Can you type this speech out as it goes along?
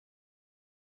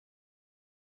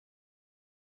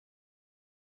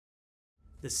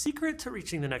The secret to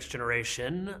reaching the next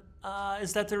generation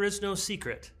is that there is no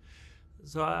secret.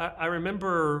 So I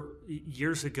remember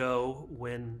years ago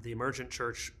when the emergent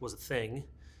church was a thing,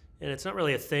 and it's not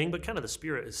really a thing, but kind of the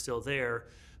spirit is still there.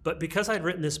 But because I'd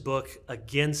written this book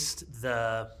against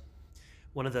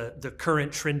one of the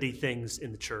current trendy things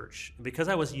in the church, and because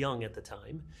I was young at the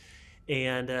time,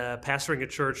 and pastoring a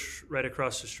church right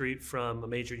across the street from a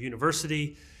major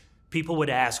university, people would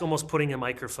ask, almost putting a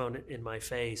microphone in my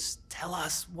face, tell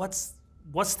us, what's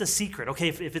the secret? Okay,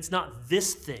 if it's not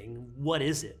this thing, what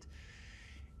is it?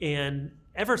 And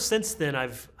ever since then,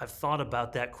 I've thought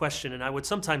about that question, and I would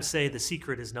sometimes say the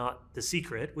secret is not the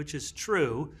secret, which is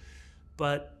true,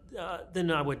 but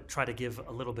then I would try to give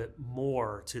a little bit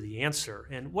more to the answer.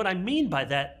 And what I mean by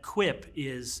that quip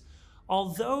is,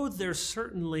 although there's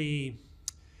certainly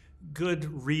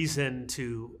good reason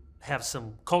to have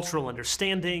some cultural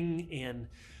understanding and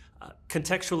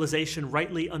contextualization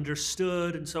rightly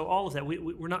understood, and so all of that,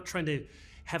 we're not trying to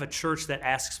have a church that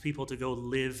asks people to go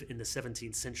live in the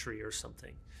 17th century or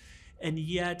something. And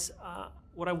yet,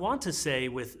 what I want to say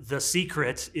with the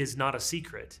secret is not a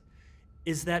secret,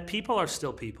 is that people are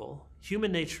still people.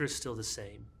 Human nature is still the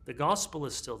same. The gospel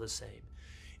is still the same.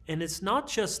 And it's not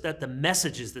just that the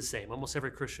message is the same. Almost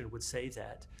every Christian would say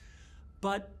that.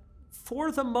 But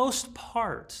for the most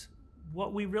part,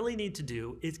 what we really need to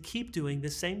do is keep doing the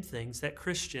same things that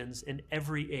Christians in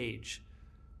every age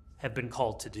have been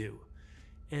called to do.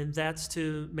 And that's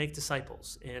to make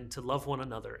disciples and to love one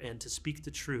another and to speak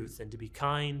the truth and to be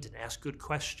kind and ask good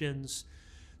questions.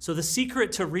 So the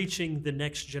secret to reaching the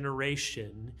next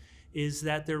generation is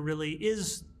that there really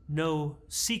is no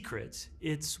secret.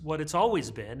 It's what it's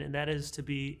always been, and that is to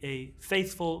be a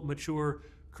faithful, mature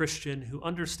Christian who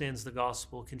understands the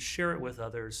gospel, can share it with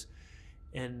others,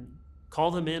 and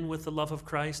call them in with the love of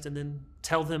Christ, and then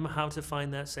tell them how to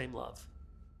find that same love.